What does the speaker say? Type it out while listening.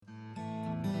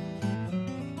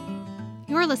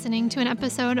You're listening to an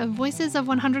episode of Voices of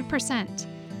 100%,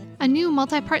 a new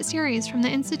multi-part series from the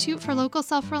Institute for Local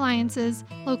Self-Reliance's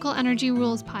Local Energy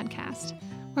Rules podcast,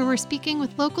 where we're speaking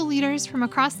with local leaders from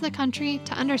across the country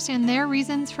to understand their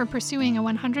reasons for pursuing a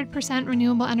 100%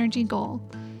 renewable energy goal,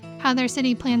 how their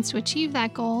city plans to achieve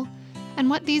that goal, and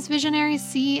what these visionaries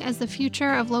see as the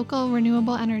future of local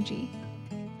renewable energy.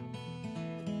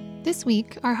 This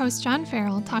week, our host John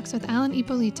Farrell talks with Alan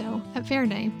Ippolito at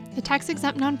Verde, a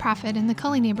tax-exempt nonprofit in the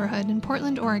Cully neighborhood in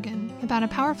Portland, Oregon, about a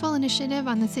powerful initiative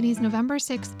on the city's November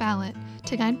 6th ballot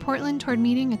to guide Portland toward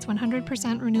meeting its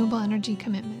 100% renewable energy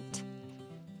commitment.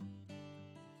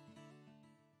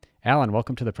 Alan,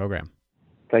 welcome to the program.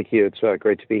 Thank you. It's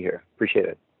great to be here. Appreciate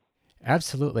it.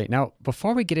 Absolutely. Now,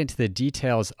 before we get into the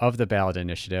details of the ballot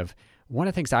initiative, one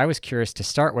of the things I was curious to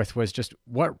start with was just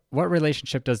what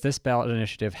relationship does this ballot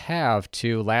initiative have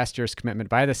to last year's commitment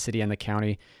by the city and the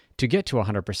county to get to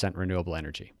 100% renewable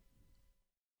energy?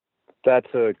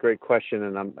 That's a great question,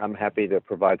 and I'm happy to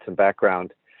provide some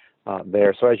background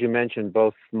there. So as you mentioned,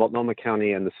 both Multnomah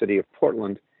County and the city of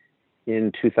Portland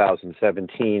in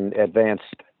 2017 advanced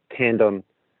tandem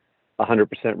 100%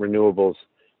 renewables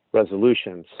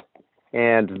resolutions.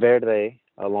 And Verde,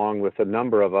 along with a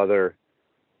number of other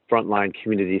frontline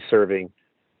community serving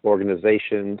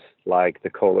organizations like the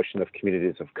Coalition of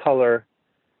Communities of Color,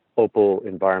 Opal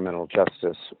Environmental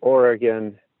Justice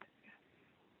Oregon,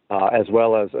 as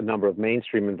well as a number of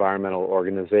mainstream environmental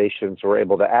organizations, were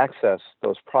able to access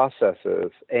those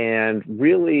processes and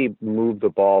really move the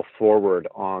ball forward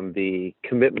on the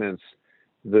commitments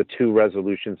the two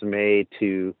resolutions made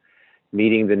to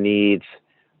meeting the needs,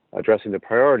 addressing the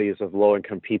priorities of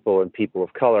low-income people and people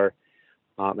of color.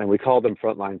 And we call them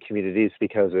frontline communities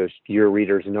because, as your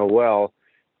readers know well,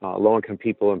 low-income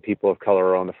people and people of color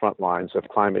are on the front lines of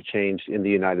climate change in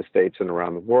the United States and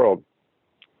around the world.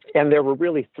 And there were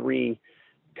really three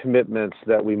commitments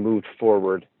that we moved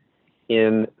forward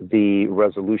in the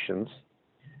resolutions.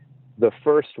 The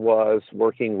first was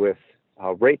working with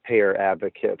ratepayer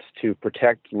advocates to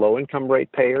protect low-income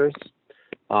ratepayers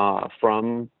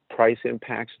from price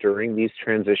impacts during these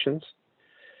transitions.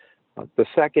 The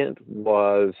second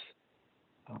was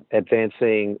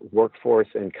advancing workforce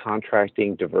and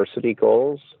contracting diversity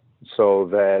goals so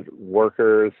that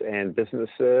workers and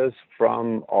businesses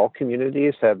from all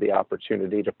communities have the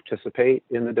opportunity to participate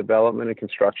in the development and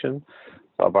construction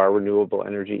of our renewable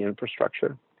energy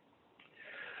infrastructure.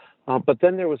 But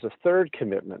then there was a third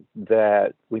commitment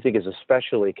that we think is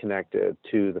especially connected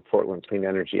to the Portland Clean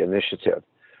Energy Initiative.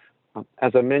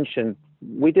 As I mentioned,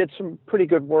 we did some pretty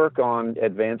good work on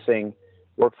advancing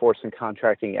workforce and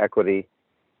contracting equity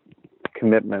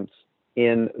commitments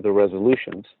in the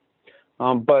resolutions.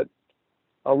 But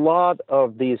a lot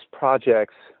of these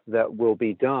projects that will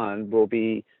be done will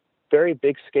be very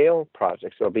big scale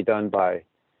projects. They'll be done by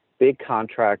big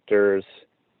contractors,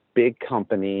 big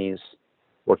companies,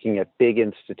 working at big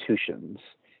institutions.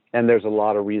 And there's a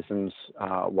lot of reasons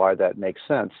why that makes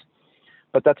sense.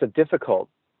 But that's a difficult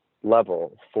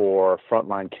level for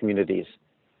frontline communities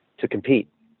to compete.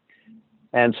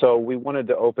 And so we wanted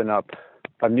to open up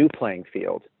a new playing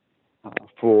field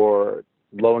for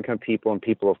low-income people and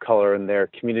people of color and their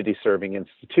community-serving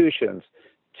institutions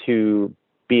to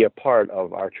be a part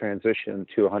of our transition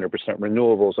to 100%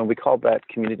 renewables. And we call that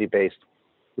community-based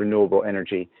renewable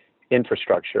energy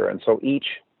infrastructure. And so each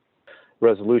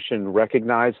resolution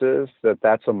recognizes that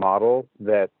that's a model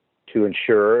that to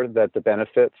ensure that the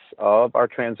benefits of our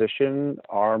transition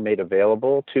are made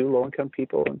available to low-income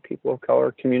people and people of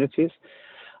color communities.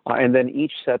 And then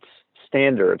each sets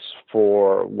standards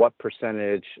for what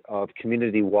percentage of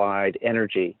community-wide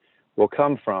energy will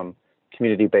come from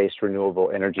community-based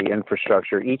renewable energy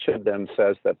infrastructure. Each of them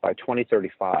says that by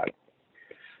 2035,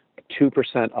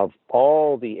 2% of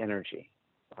all the energy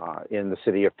in the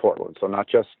city of Portland, so not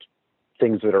just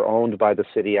things that are owned by the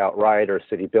city outright or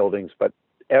city buildings, but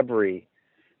every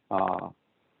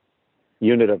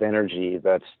unit of energy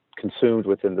that's consumed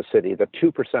within the city, that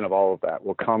 2% of all of that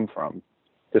will come from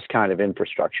this kind of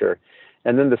infrastructure.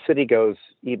 And then the city goes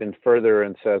even further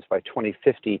and says by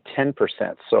 2050,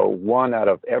 10%. So 1 out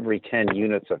of every 10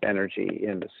 units of energy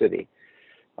in the city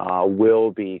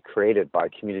will be created by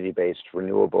community-based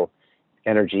renewable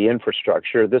energy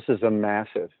infrastructure. This is a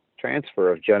massive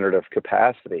transfer of generative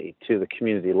capacity to the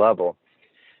community level.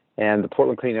 And the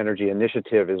Portland Clean Energy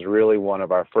Initiative is really one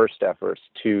of our first efforts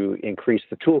to increase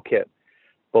the toolkit,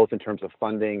 both in terms of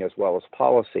funding as well as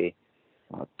policy,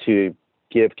 to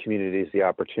give communities the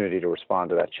opportunity to respond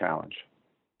to that challenge.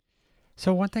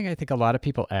 So one thing I think a lot of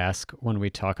people ask when we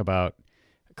talk about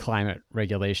climate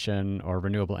regulation or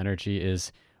renewable energy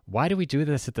is, why do we do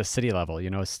this at the city level?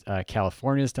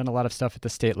 California's done a lot of stuff at the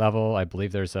state level. I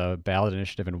believe there's a ballot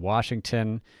initiative in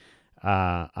Washington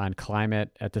on climate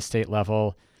at the state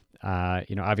level.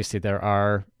 Obviously there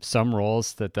are some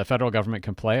roles that the federal government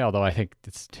can play, although I think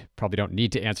it's probably don't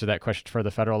need to answer that question for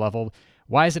the federal level.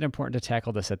 Why is it important to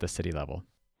tackle this at the city level?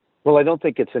 Well, I don't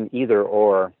think it's an either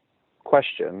or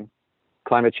question.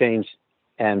 Climate change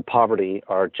and poverty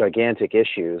are gigantic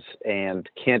issues and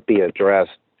can't be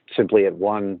addressed simply at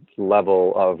one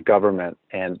level of government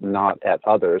and not at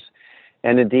others.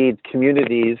 And indeed,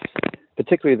 communities,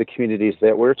 particularly the communities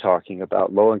that we're talking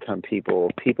about, low-income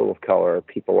people, people of color,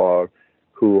 people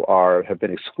who have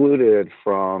been excluded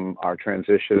from our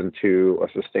transition to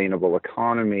a sustainable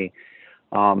economy.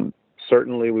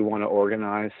 Certainly we want to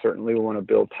organize, certainly we want to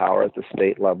build power at the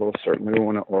state level, certainly we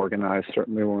want to organize,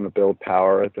 certainly we want to build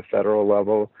power at the federal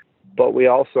level, but we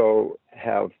also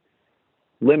have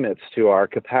limits to our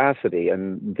capacity,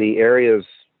 and the areas,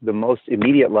 the most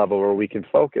immediate level where we can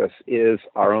focus is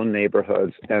our own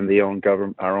neighborhoods and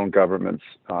our own governments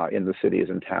in the cities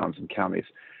and towns and counties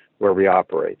where we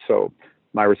operate. So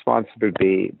my response would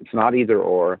be, it's not either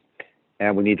or,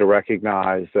 and we need to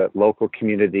recognize that local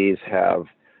communities have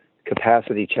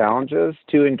capacity challenges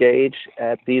to engage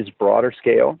at these broader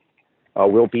scale.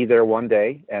 We'll be there one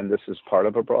day, and this is part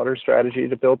of a broader strategy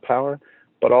to build power,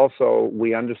 but also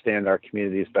we understand our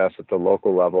communities best at the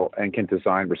local level and can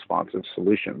design responsive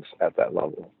solutions at that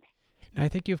level. I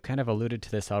think you've kind of alluded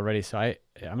to this already, so I'm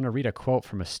going to read a quote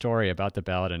from a story about the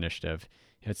ballot initiative.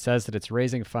 It says that it's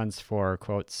raising funds for,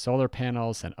 quote, solar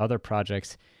panels and other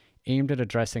projects aimed at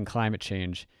addressing climate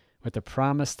change, with the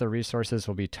promise the resources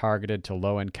will be targeted to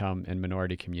low-income and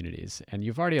minority communities. And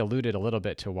you've already alluded a little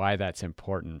bit to why that's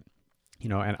important,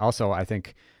 and also I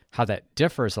think how that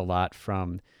differs a lot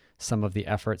from some of the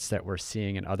efforts that we're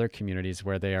seeing in other communities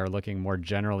where they are looking more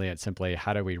generally at simply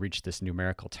how do we reach this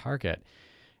numerical target.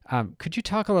 Could you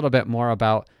talk a little bit more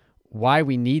about why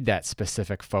we need that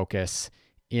specific focus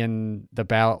in the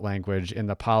ballot language, in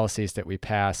the policies that we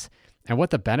pass, and what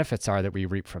the benefits are that we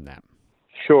reap from that?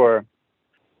 Sure.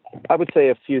 I would say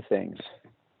a few things.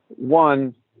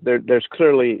 One, there's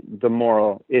clearly the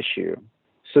moral issue.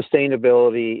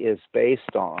 Sustainability is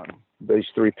based on these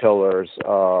three pillars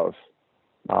of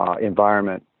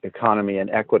environment, economy, and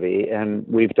equity. And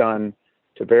we've done,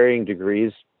 to varying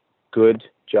degrees, good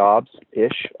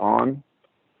jobs-ish on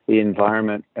the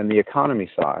environment and the economy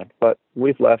side. But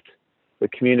we've left the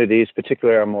communities,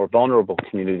 particularly our more vulnerable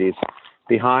communities,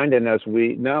 behind. And as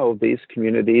we know, these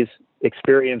communities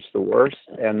experience the worst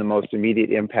and the most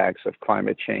immediate impacts of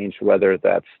climate change, whether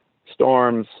that's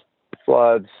storms,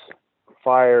 floods,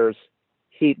 fires,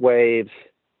 heat waves,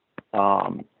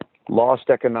 lost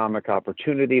economic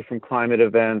opportunity from climate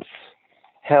events,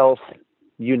 health,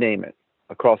 you name it,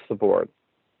 across the board.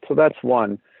 So that's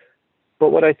one. But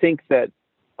what I think that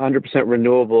 100%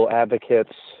 renewable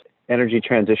advocates, energy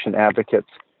transition advocates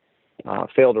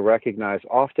fail to recognize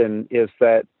often is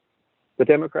that the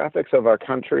demographics of our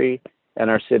country and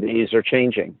our cities are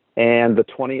changing. And the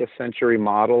 20th century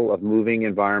model of moving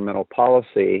environmental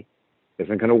policy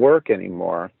isn't going to work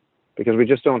anymore because we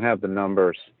just don't have the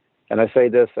numbers. And I say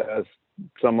this as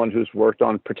someone who's worked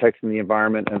on protecting the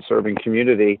environment and serving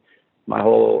community my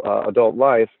whole adult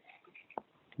life.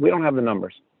 We don't have the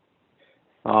numbers.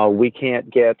 We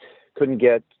couldn't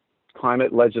get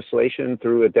climate legislation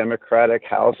through a Democratic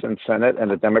House and Senate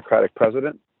and a Democratic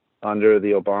president under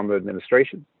the Obama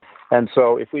administration. And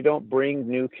so if we don't bring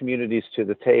new communities to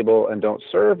the table and don't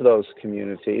serve those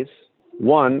communities,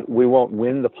 one, we won't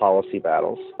win the policy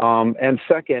battles. And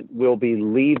second, we'll be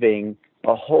leaving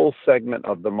a whole segment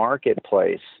of the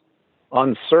marketplace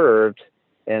unserved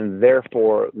and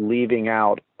therefore leaving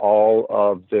out all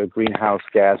of the greenhouse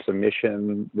gas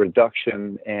emission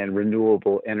reduction and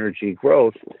renewable energy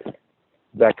growth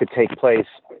that could take place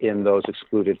in those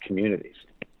excluded communities.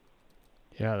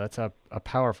 Yeah, that's a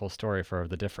powerful story for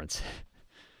the difference.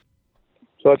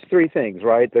 So it's three things,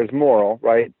 right? There's moral,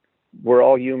 right? We're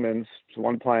all humans. It's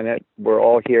one planet. We're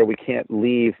all here. We can't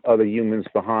leave other humans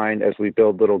behind as we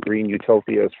build little green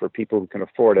utopias for people who can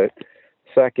afford it.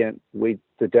 Second, the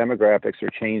demographics are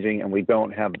changing and we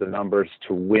don't have the numbers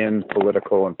to win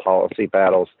political and policy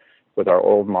battles with our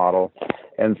old model.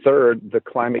 And third, the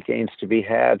climate gains to be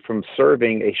had from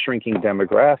serving a shrinking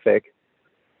demographic.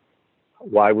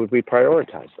 Why would we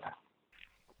prioritize that?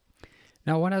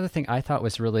 Now, one other thing I thought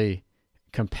was really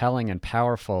compelling and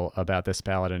powerful about this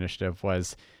ballot initiative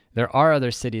was there are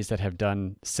other cities that have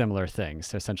done similar things.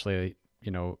 So essentially,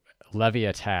 levy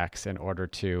a tax in order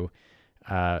to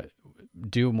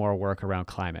do more work around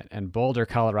climate. And Boulder,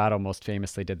 Colorado most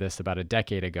famously did this about a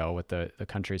decade ago with the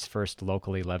country's first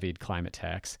locally levied climate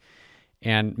tax.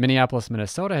 And Minneapolis,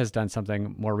 Minnesota has done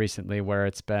something more recently where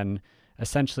it's been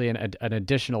essentially an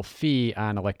additional fee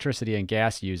on electricity and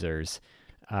gas users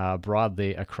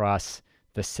broadly across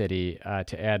the city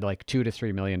to add like $2 to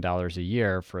 $3 million a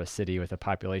year for a city with a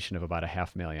population of about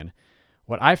 500,000.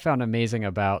 What I found amazing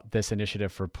about this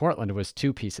initiative for Portland was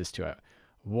two pieces to it.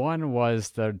 One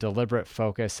was the deliberate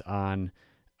focus on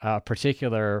a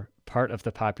particular part of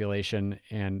the population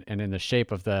and in the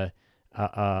shape of the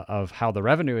of how the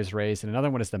revenue is raised, and another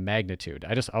one is the magnitude.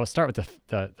 I'll start with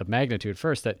the magnitude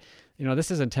first. That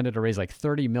this is intended to raise like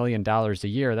 $30 million a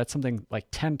year. That's something like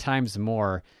 10 times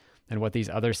more than what these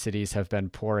other cities have been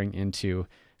pouring into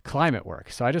climate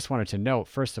work. So I just wanted to note,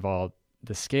 first of all,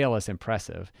 the scale is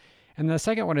impressive. And the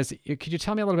second one is, could you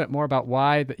tell me a little bit more about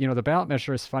why the ballot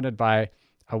measure is funded by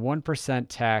a 1%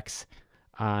 tax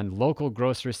on local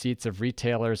gross receipts of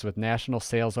retailers with national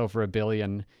sales over $1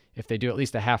 billion if they do at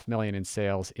least 500,000 in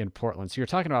sales in Portland. So you're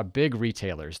talking about big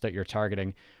retailers that you're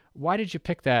targeting. Why did you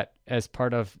pick that as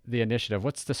part of the initiative?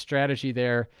 What's the strategy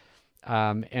there?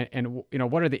 And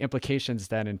what are the implications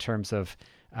then in terms of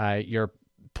your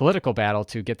political battle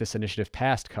to get this initiative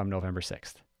passed come November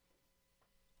 6th?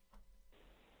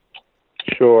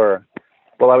 Sure.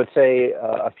 Well, I would say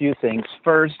a few things.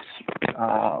 First,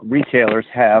 retailers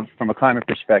have, from a climate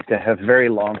perspective, have very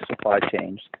long supply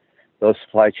chains. Those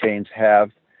supply chains have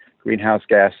greenhouse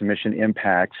gas emission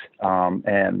impacts,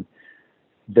 and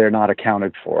they're not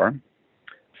accounted for.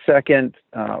 Second,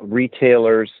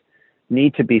 retailers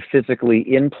need to be physically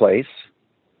in place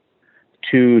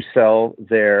to sell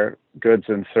their goods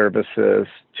and services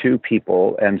to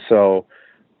people, and so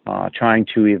trying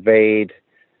to evade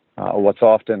what's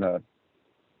often a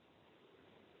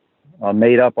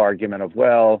made-up argument of,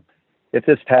 well, if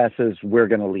this passes, we're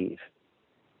going to leave,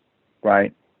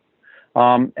 right?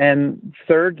 And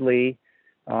thirdly,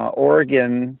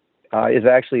 Oregon is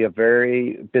actually a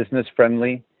very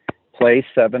business-friendly place.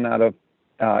 7 out of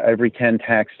every 10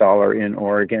 tax dollar in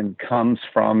Oregon comes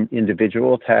from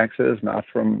individual taxes, not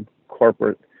from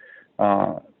corporate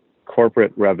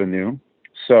revenue.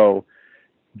 So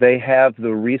they have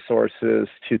the resources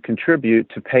to contribute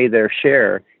to pay their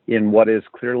share in what is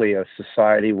clearly a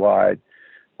society-wide,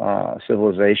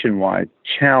 civilization-wide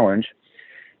challenge.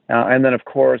 And then, of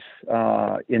course,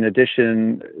 in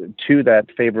addition to that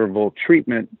favorable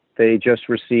treatment, they just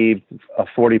received a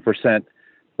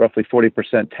roughly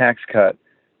 40% tax cut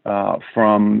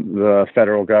from the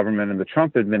federal government and the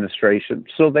Trump administration.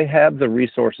 So they have the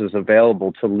resources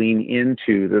available to lean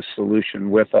into this solution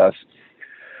with us.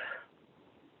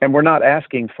 And we're not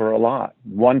asking for a lot,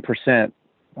 1%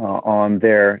 on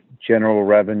their general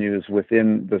revenues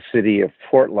within the city of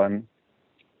Portland.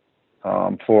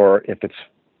 For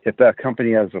if that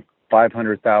company has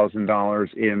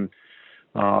 $500,000 in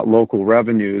local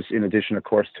revenues, in addition, of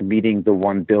course, to meeting the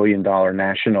 $1 billion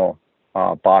national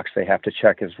box they have to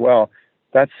check as well,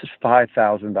 that's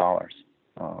 $5,000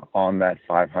 on that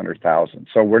 $500,000.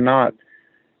 So we're not.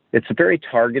 It's very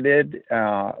targeted,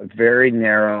 very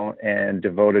narrow, and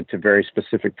devoted to very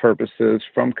specific purposes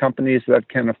from companies that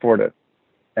can afford it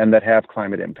and that have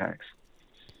climate impacts.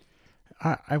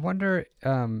 I wonder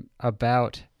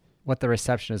about what the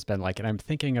reception has been like. And I'm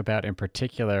thinking about, in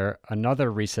particular,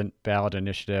 another recent ballot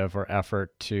initiative or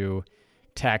effort to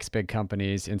tax big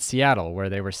companies in Seattle, where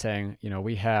they were saying,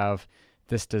 we have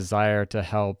this desire to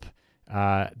help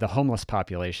the homeless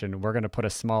population. We're going to put a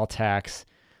small tax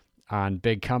on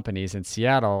big companies in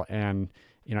Seattle, and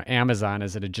Amazon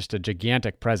is just a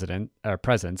gigantic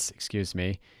presence,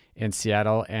 in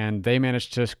Seattle, and they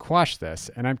managed to quash this.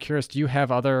 And I'm curious, do you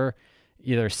have other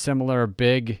either similar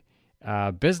big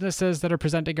businesses that are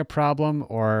presenting a problem,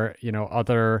 or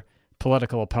other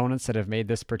political opponents that have made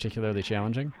this particularly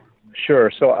challenging?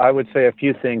 Sure. So I would say a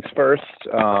few things. First,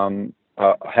 I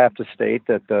have to state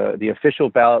that the official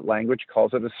ballot language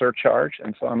calls it a surcharge,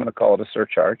 and so I'm going to call it a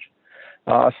surcharge.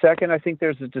 Second, I think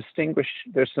there's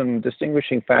some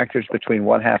distinguishing factors between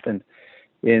what happened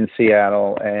in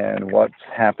Seattle and what's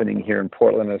happening here in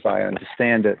Portland, as I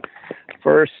understand it.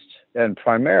 First, and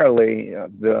primarily,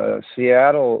 the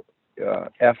Seattle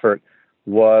effort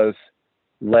was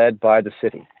led by the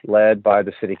city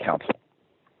council.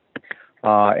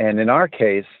 And in our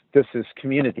case, this is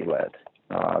community-led.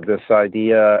 This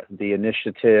idea, the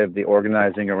initiative, the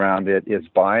organizing around it is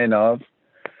by and of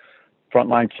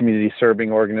frontline community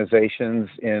serving organizations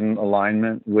in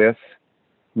alignment with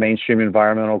mainstream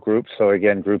environmental groups. So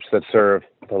again, groups that serve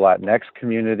the Latinx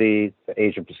community, the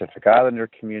Asian Pacific Islander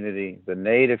community, the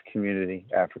Native community,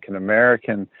 African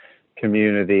American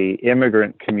community,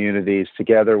 immigrant communities,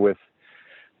 together with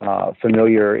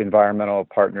familiar environmental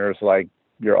partners like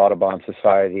your Audubon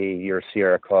Society, your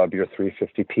Sierra Club, your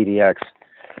 350 PDX,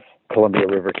 Columbia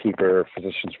Riverkeeper,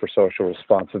 Physicians for Social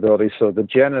Responsibility. So the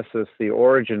genesis, the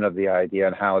origin of the idea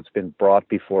and how it's been brought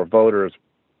before voters,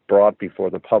 brought before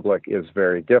the public is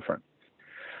very different.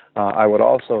 I would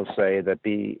also say that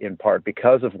in part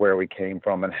because of where we came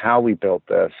from and how we built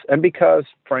this, and because,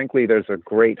 frankly, there's a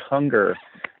great hunger,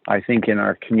 I think, in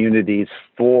our communities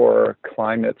for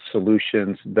climate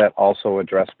solutions that also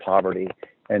address poverty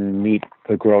and meet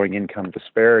the growing income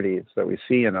disparities that we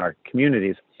see in our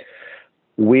communities.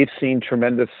 We've seen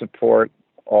tremendous support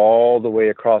all the way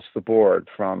across the board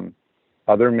from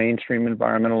other mainstream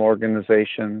environmental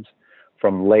organizations,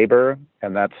 from labor,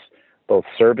 and that's both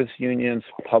service unions,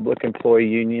 public employee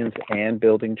unions, and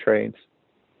building trades,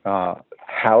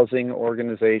 housing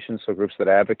organizations, so groups that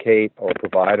advocate or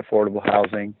provide affordable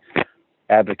housing,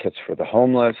 advocates for the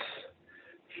homeless,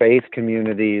 faith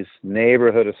communities,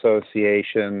 neighborhood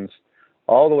associations,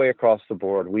 all the way across the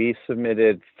board. We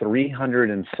submitted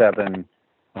 307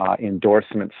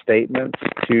 endorsement statements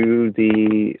to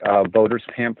the voters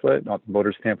pamphlet, not the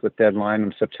voters pamphlet deadline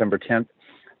on September 10th.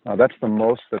 That's the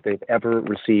most that they've ever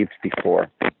received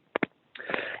before.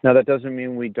 Now, that doesn't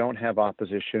mean we don't have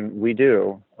opposition. We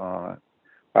do.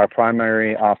 Our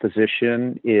primary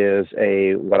opposition is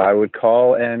what I would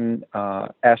call an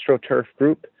AstroTurf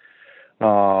group,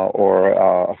 or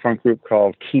a front group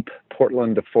called Keep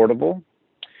Portland Affordable.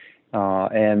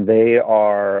 And they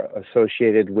are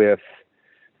associated with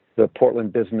the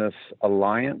Portland Business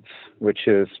Alliance, which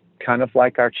is kind of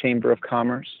like our Chamber of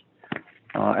Commerce.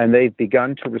 And they've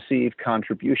begun to receive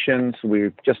contributions.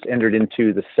 We've just entered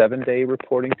into the 7-day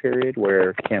reporting period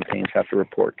where campaigns have to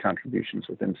report contributions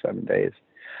within 7 days.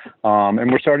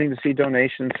 And we're starting to see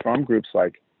donations from groups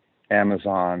like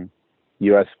Amazon,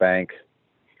 U.S. Bank,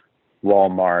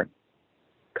 Walmart,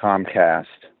 Comcast.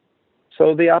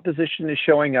 So the opposition is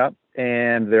showing up,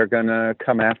 and they're going to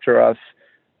come after us,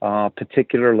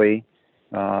 particularly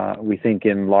we think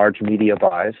in large media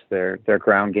buys. Their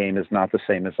ground game is not the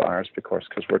same as ours, because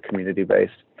we're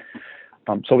community-based.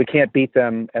 So we can't beat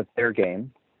them at their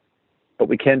game, but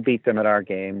we can beat them at our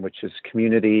game, which is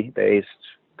community-based,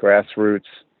 grassroots,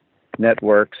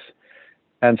 networks.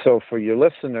 And so for your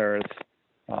listeners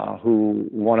who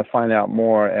want to find out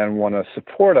more and want to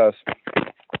support us,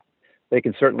 they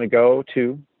can certainly go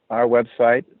to our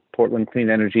website,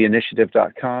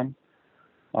 portlandcleanenergyinitiative.com.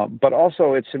 But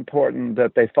also it's important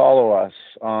that they follow us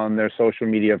on their social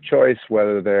media of choice,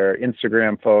 whether they're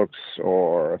Instagram folks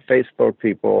or Facebook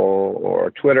people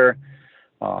or Twitter,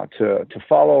 to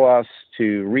follow us,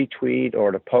 to retweet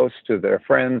or to post to their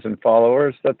friends and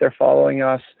followers that they're following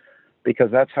us,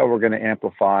 because that's how we're going to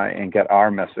amplify and get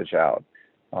our message out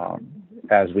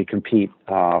as we compete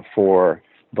for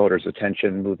voters'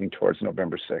 attention moving towards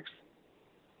November 6th.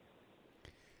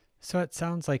 So it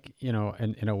sounds like, in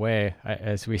a way,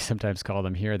 as we sometimes call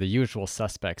them here, the usual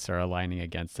suspects are aligning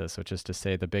against this, which is to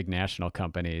say the big national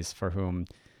companies for whom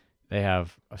they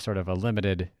have a sort of a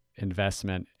limited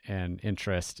investment and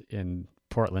interest in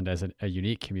Portland as a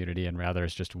unique community, and rather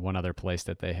is just one other place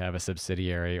that they have a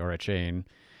subsidiary or a chain.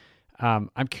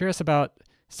 I'm curious about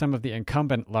some of the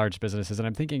incumbent large businesses, and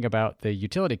I'm thinking about the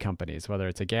utility companies, whether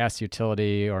it's a gas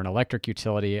utility or an electric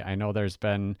utility. I know there's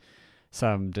been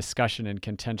some discussion and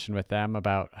contention with them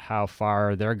about how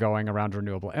far they're going around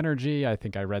renewable energy. I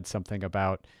think I read something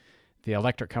about the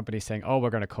electric company saying, we're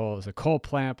going to close a coal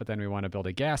plant, but then we want to build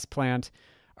a gas plant.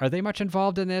 Are they much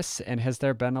involved in this? And has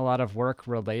there been a lot of work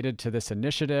related to this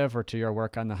initiative or to your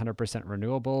work on the 100%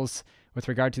 renewables with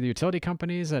regard to the utility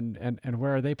companies, and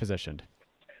where are they positioned?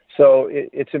 So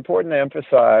it's important to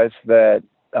emphasize that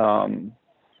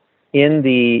in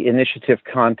the initiative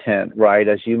content, right,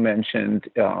 as you mentioned,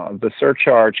 the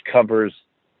surcharge covers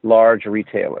large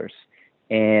retailers.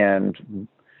 And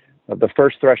the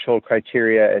first threshold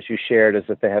criteria, as you shared, is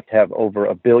that they have to have over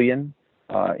 $1 billion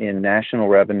in national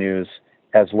revenues,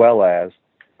 as well as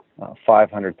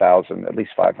 500,000, at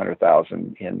least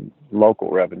 500,000 in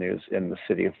local revenues in the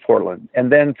city of Portland.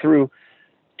 And then through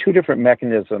two different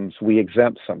mechanisms, we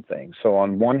exempt some things. So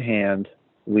on one hand,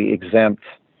 we exempt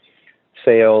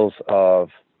sales of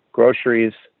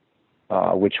groceries,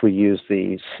 which we use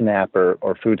the SNAP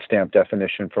or food stamp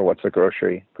definition for what's a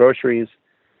grocery. Groceries,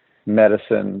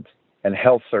 medicines, and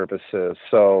health services.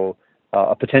 So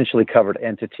a potentially covered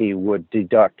entity would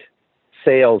deduct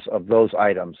sales of those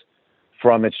items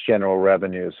from its general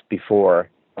revenues before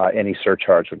any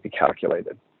surcharge would be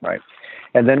calculated, right?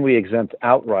 And then we exempt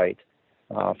outright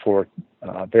for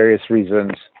various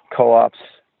reasons, co-ops,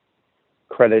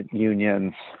 credit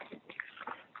unions,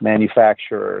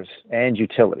 manufacturers, and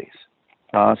utilities.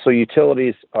 So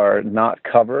utilities are not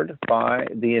covered by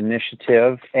the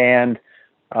initiative and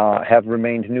have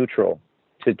remained neutral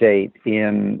to date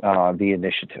in the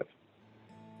initiative.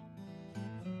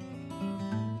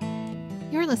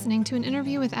 You're listening to an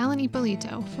interview with Alan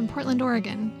Ippolito from Portland,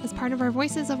 Oregon, as part of our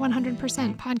Voices of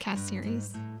 100% podcast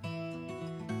series.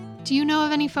 Do you know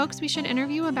of any folks we should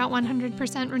interview about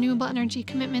 100% renewable energy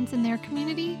commitments in their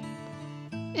community?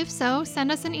 If so,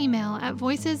 send us an email at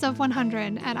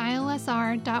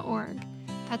voicesof100@ilsr.org.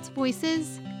 That's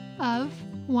voices of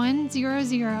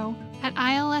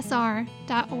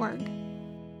 100@ilsr.org.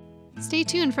 Stay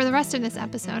tuned for the rest of this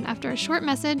episode after a short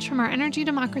message from our Energy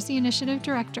Democracy Initiative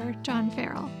Director, John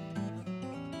Farrell.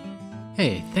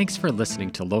 Hey, thanks for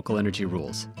listening to Local Energy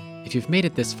Rules. If you've made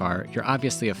it this far, you're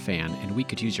obviously a fan, and we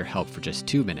could use your help for just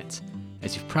 2 minutes.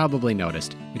 As you've probably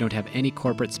noticed, we don't have any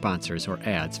corporate sponsors or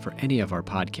ads for any of our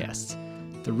podcasts.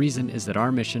 The reason is that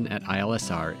our mission at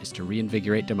ILSR is to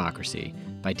reinvigorate democracy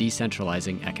by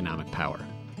decentralizing economic power.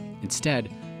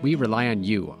 Instead, we rely on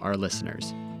you, our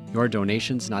listeners. Your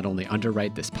donations not only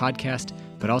underwrite this podcast,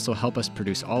 but also help us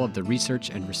produce all of the research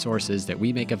and resources that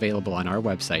we make available on our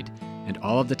website and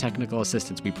all of the technical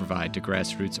assistance we provide to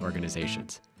grassroots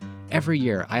organizations. Every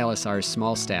year, ILSR's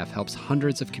small staff helps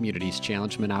hundreds of communities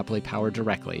challenge monopoly power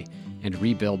directly and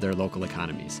rebuild their local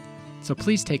economies. So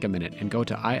please take a minute and go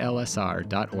to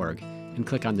ilsr.org and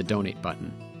click on the donate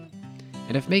button.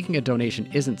 And if making a donation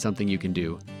isn't something you can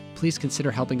do, please consider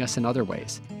helping us in other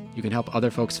ways. You can help other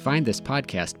folks find this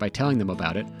podcast by telling them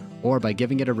about it or by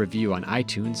giving it a review on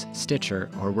iTunes, Stitcher,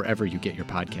 or wherever you get your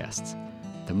podcasts.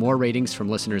 The more ratings from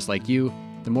listeners like you,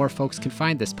 the more folks can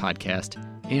find this podcast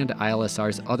and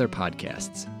ILSR's other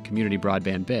podcasts, Community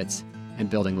Broadband Bits, and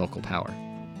Building Local Power.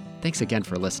 Thanks again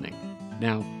for listening.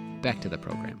 Now, back to the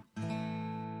program.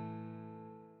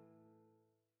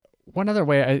 One other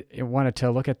way I wanted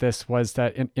to look at this was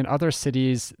that in other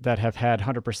cities that have had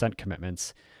 100%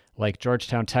 commitments, like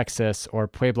Georgetown, Texas, or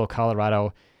Pueblo,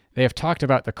 Colorado, they have talked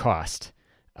about the cost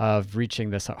of reaching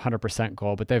this 100%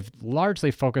 goal, but they've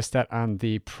largely focused that on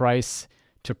the price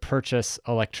to purchase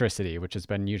electricity, which has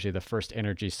been usually the first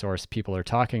energy source people are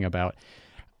talking about.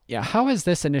 Yeah, how is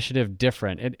this initiative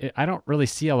different? I don't really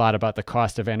see a lot about the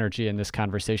cost of energy in this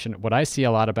conversation. What I see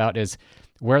a lot about is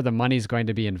where the money is going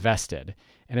to be invested.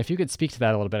 And if you could speak to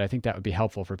that a little bit, I think that would be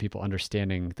helpful for people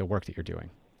understanding the work that you're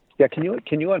doing. Yeah, can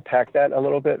you unpack that a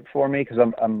little bit for me? Because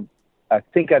I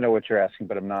think I know what you're asking,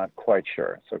 but I'm not quite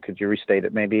sure. So could you restate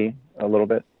it maybe a little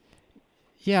bit?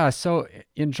 Yeah, so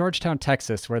in Georgetown,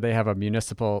 Texas, where they have a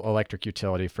municipal electric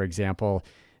utility, for example,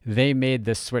 they made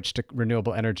this switch to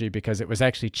renewable energy because it was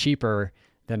actually cheaper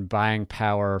than buying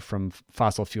power from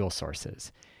fossil fuel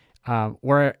sources.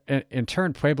 Where in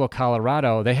turn, Pueblo,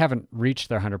 Colorado, they haven't reached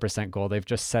their 100% goal. They've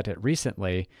just set it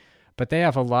recently, but they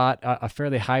have a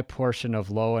fairly high portion of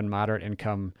low and moderate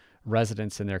income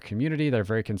residents in their community. They're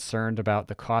very concerned about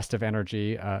the cost of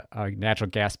energy. A natural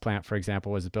gas plant, for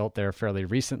example, was built there fairly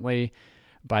recently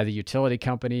by the utility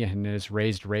company and has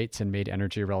raised rates and made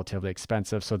energy relatively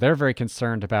expensive. So they're very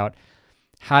concerned about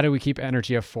how do we keep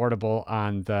energy affordable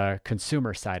on the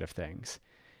consumer side of things.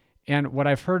 And what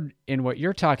I've heard in what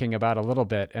you're talking about a little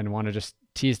bit, and want to just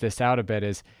tease this out a bit,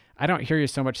 is I don't hear you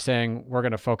so much saying we're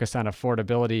going to focus on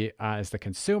affordability as the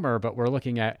consumer, but we're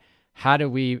looking at how do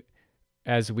we,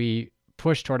 as we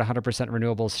push toward 100%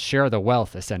 renewables, share the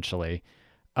wealth essentially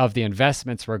of the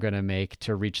investments we're going to make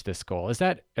to reach this goal.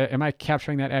 Am I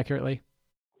capturing that accurately?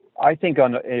 I think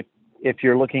if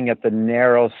you're looking at the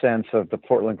narrow sense of the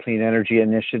Portland Clean Energy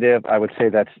Initiative, I would say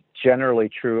that's generally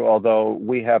true, although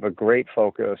we have a great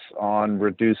focus on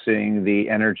reducing the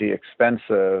energy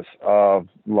expenses of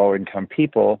low-income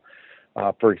people.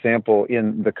 For example,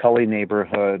 in the Cully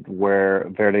neighborhood where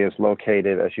Verde is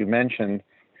located, as you mentioned,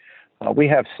 we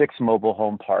have 6 mobile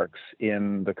home parks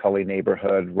in the Cully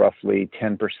neighborhood. Roughly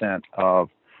 10% of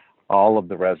all of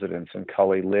the residents in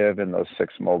Cully live in those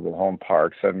 6 mobile home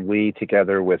parks. And we,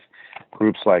 together with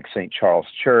groups like St. Charles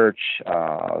Church,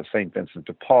 St. Vincent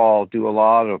de Paul, do a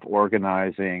lot of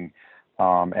organizing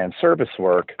and service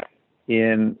work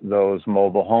in those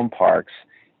mobile home parks.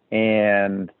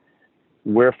 And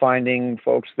we're finding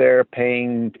folks there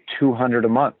paying $200 a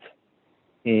month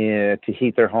to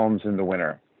heat their homes in the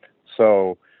winter.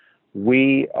 So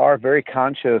we are very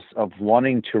conscious of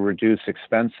wanting to reduce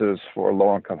expenses for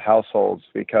low-income households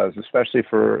because, especially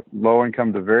for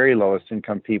low-income to very lowest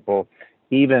income people,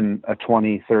 even a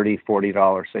 $20, $30,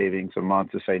 $40 savings a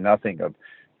month, to say nothing of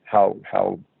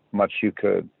how much you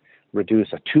could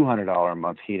reduce a $200 a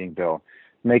month heating bill,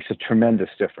 makes a tremendous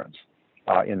difference.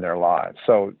 in their lives.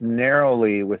 So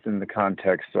narrowly within the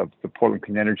context of the Portland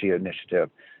Clean Energy Initiative,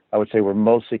 I would say we're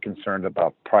mostly concerned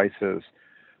about prices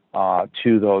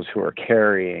to those who are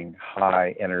carrying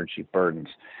high energy burdens.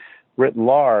 Writ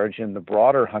large, in the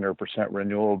broader 100%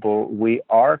 renewable, we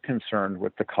are concerned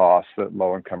with the costs that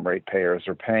low-income ratepayers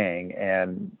are paying,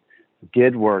 and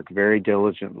did work very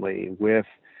diligently with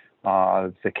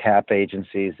the CAP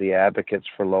agencies, the advocates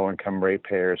for low-income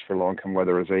ratepayers, for low-income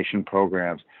weatherization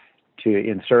programs, to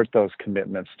insert those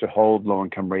commitments to hold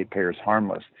low-income ratepayers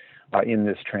harmless in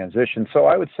this transition. So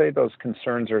I would say those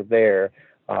concerns are there,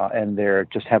 and they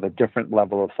just have a different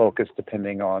level of focus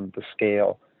depending on the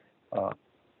scale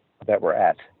that we're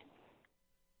at.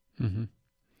 Mm-hmm.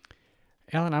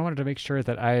 Alan, I wanted to make sure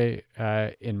that I,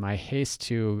 in my haste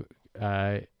to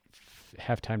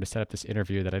have time to set up this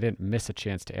interview, that I didn't miss a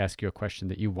chance to ask you a question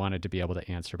that you wanted to be able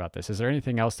to answer about this. Is there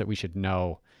anything else that we should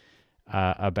know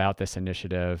about this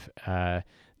initiative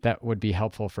that would be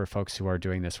helpful for folks who are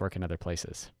doing this work in other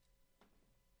places?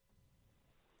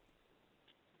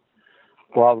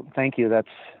 Well, thank you.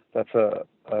 That's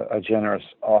a generous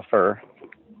offer.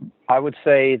 I would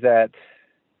say that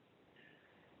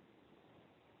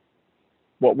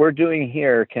what we're doing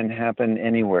here can happen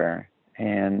anywhere,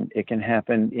 and it can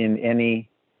happen in any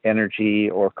energy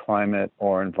or climate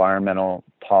or environmental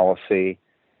policy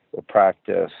or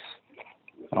practice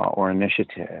or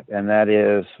initiative. And that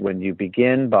is when you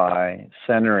begin by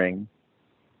centering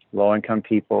low-income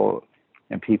people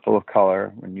and people of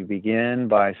color, when you begin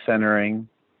by centering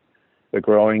the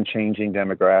growing, changing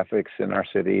demographics in our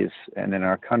cities and in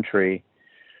our country,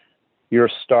 you're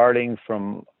starting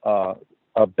from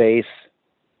a base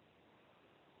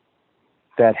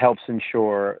that helps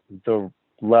ensure the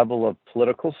level of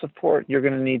political support you're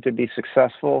going to need to be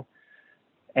successful,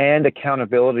 and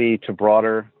accountability to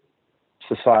broader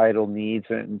societal needs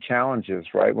and challenges,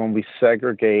 right? When we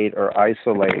segregate or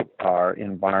isolate our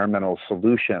environmental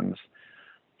solutions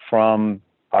from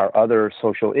our other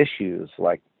social issues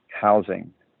like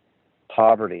housing,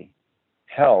 poverty,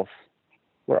 health,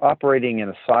 we're operating in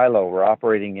a silo, we're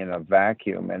operating in a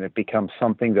vacuum, and it becomes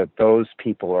something that those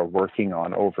people are working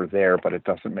on over there, but it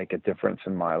doesn't make a difference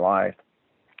in my life.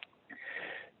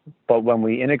 But when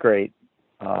we integrate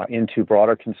into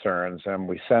broader concerns and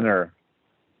we center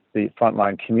the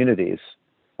frontline communities,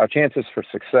 our chances for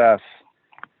success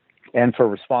and for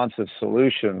responsive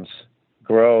solutions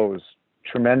grows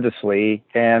tremendously.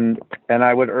 And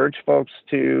I would urge folks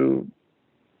to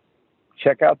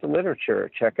check out the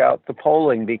literature, check out the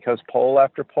polling, because poll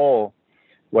after poll,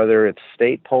 whether it's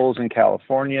state polls in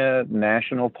California,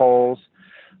 national polls,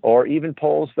 or even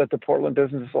polls that the Portland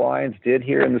Business Alliance did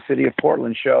here in the city of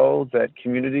Portland, show that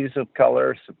communities of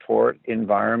color support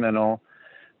environmental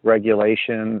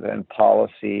regulations and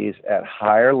policies at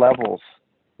higher levels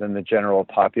than the general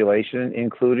population,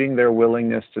 including their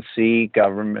willingness to see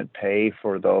government pay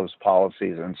for those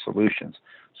policies and solutions.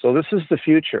 So this is the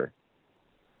future.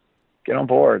 Get on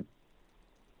board.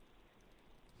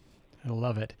 I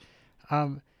love it.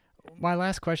 My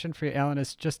last question for you, Alan,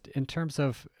 is just in terms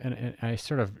of, and I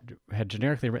sort of had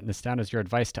generically written this down as your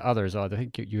advice to others, although I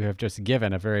think you have just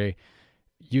given a very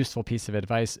useful piece of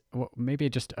advice, maybe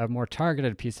just a more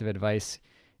targeted piece of advice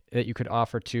that you could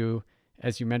offer to,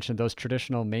 as you mentioned, those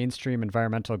traditional mainstream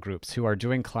environmental groups who are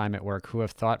doing climate work, who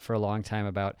have thought for a long time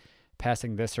about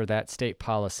passing this or that state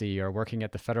policy or working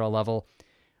at the federal level.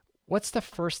 What's the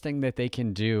first thing that they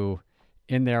can do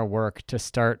in their work to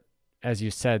start, as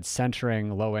you said,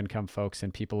 centering low-income folks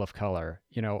and people of color?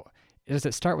 You know, does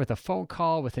it start with a phone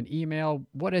call, with an email?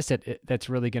 What is it that's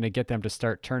really going to get them to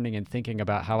start turning and thinking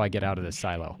about how I get out of this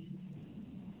silo?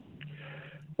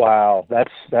 Wow,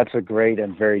 that's a great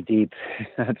and very deep,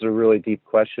 that's a really deep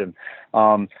question.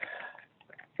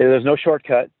 There's no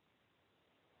shortcut,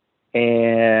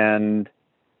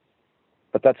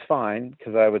 but that's fine,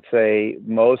 because I would say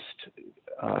most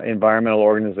environmental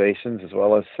organizations, as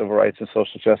well as civil rights and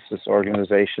social justice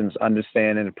organizations,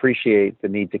 understand and appreciate the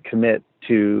need to commit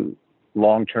to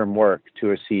long-term work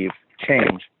to achieve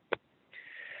change.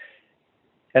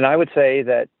 And I would say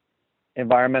that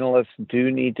environmentalists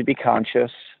do need to be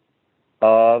conscious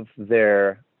of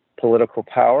their political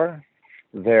power,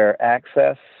 their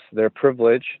access, their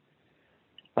privilege.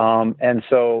 And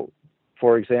so,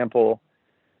 for example,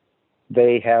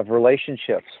 they have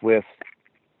relationships with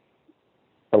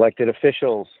elected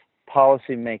officials,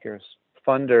 policymakers,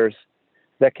 funders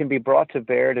that can be brought to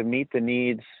bear to meet the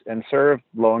needs and serve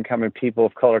low-income and people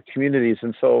of color communities.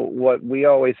 And so what we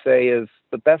always say is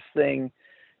the best thing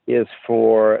is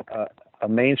for a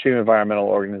mainstream environmental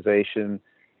organization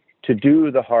to do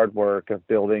the hard work of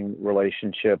building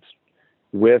relationships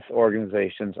with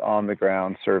organizations on the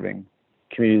ground serving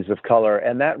communities of color.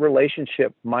 And that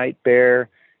relationship might bear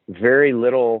very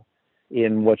little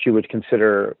in what you would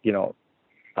consider,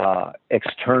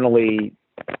 externally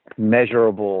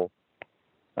measurable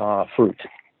fruit,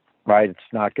 right? It's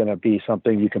not going to be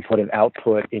something you can put an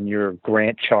output in your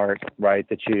grant chart, right?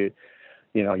 That your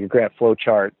grant flow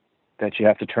chart that you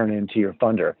have to turn into your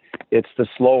funder. It's the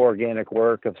slow organic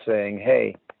work of saying,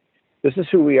 hey, this is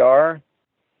who we are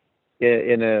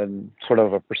in a sort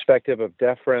of a perspective of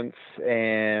deference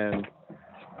and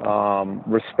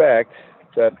respect,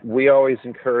 that we always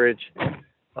encourage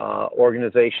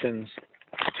organizations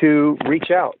to reach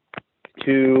out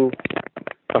to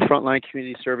a frontline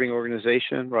community serving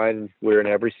organization, right? And we're in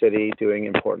every city doing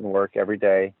important work every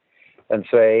day, and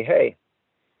say, hey,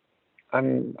 I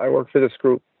work for this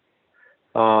group.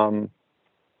 We're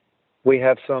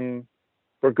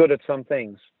good at some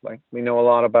things. Like we know a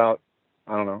lot about,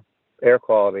 air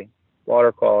quality,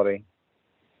 water quality,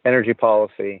 energy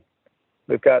policy.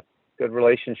 We've got good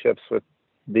relationships with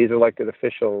these elected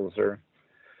officials or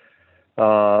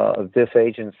this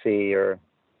agency or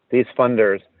these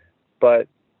funders, but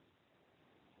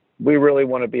we really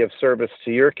want to be of service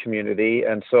to your community.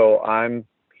 And so I'm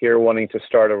here wanting to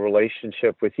start a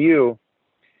relationship with you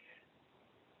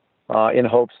in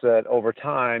hopes that over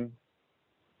time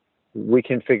we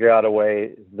can figure out a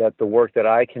way that the work that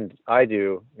I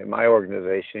do in my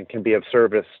organization can be of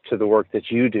service to the work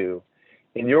that you do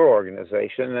in your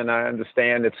organization. And I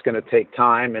understand it's going to take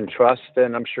time and trust.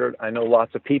 And I'm sure I know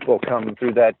lots of people come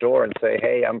through that door and say,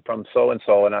 hey, I'm from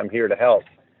so-and-so and I'm here to help.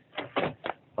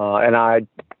 And I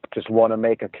just want to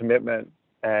make a commitment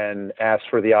and ask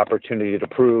for the opportunity to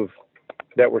prove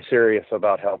that we're serious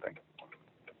about helping.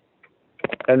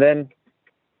 And then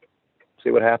see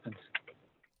what happens.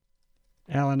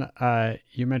 Alan,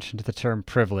 you mentioned the term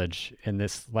privilege in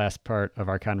this last part of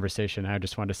our conversation. I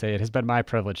just wanted to say it has been my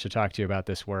privilege to talk to you about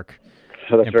this work.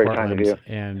 So that's in very Portland. kind of you.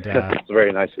 And it's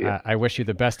very nice of you. I wish you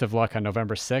the best of luck on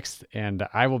November 6th, and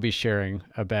I will be sharing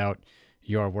about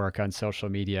your work on social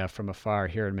media from afar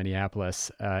here in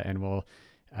Minneapolis, and we'll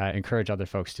encourage other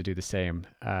folks to do the same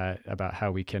about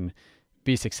how we can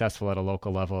be successful at a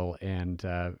local level and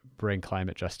bring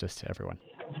climate justice to everyone.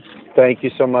 Thank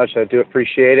you so much. I do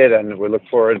appreciate it, and we look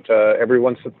forward to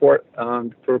everyone's support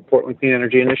for Portland Clean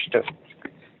Energy Initiative.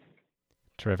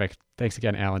 Terrific. Thanks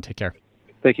again, Alan. Take care.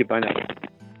 Thank you. Bye now.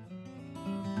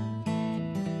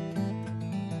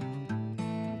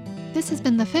 This has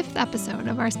been the 5th episode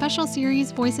of our special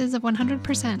series, Voices of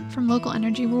 100% from Local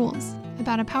Energy Rules,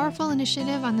 about a powerful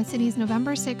initiative on the city's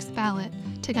November 6th ballot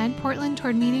to guide Portland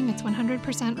toward meeting its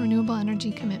 100% renewable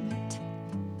energy commitment.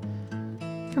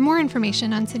 For more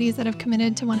information on cities that have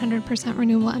committed to 100%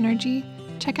 renewable energy,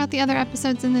 check out the other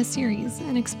episodes in this series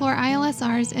and explore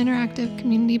ILSR's Interactive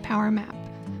Community Power Map,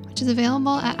 which is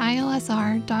available at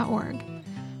ilsr.org.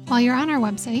 While you're on our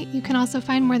website, you can also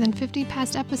find more than 50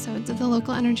 past episodes of the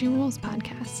Local Energy Rules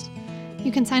podcast.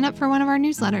 You can sign up for one of our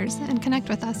newsletters and connect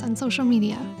with us on social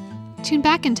media. Tune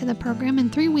back into the program in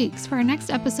 3 weeks for our next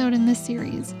episode in this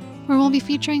series, where we'll be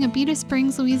featuring Abita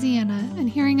Springs, Louisiana, and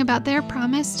hearing about their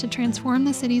promise to transform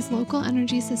the city's local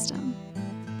energy system.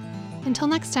 Until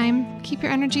next time, keep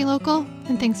your energy local,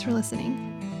 and thanks for listening.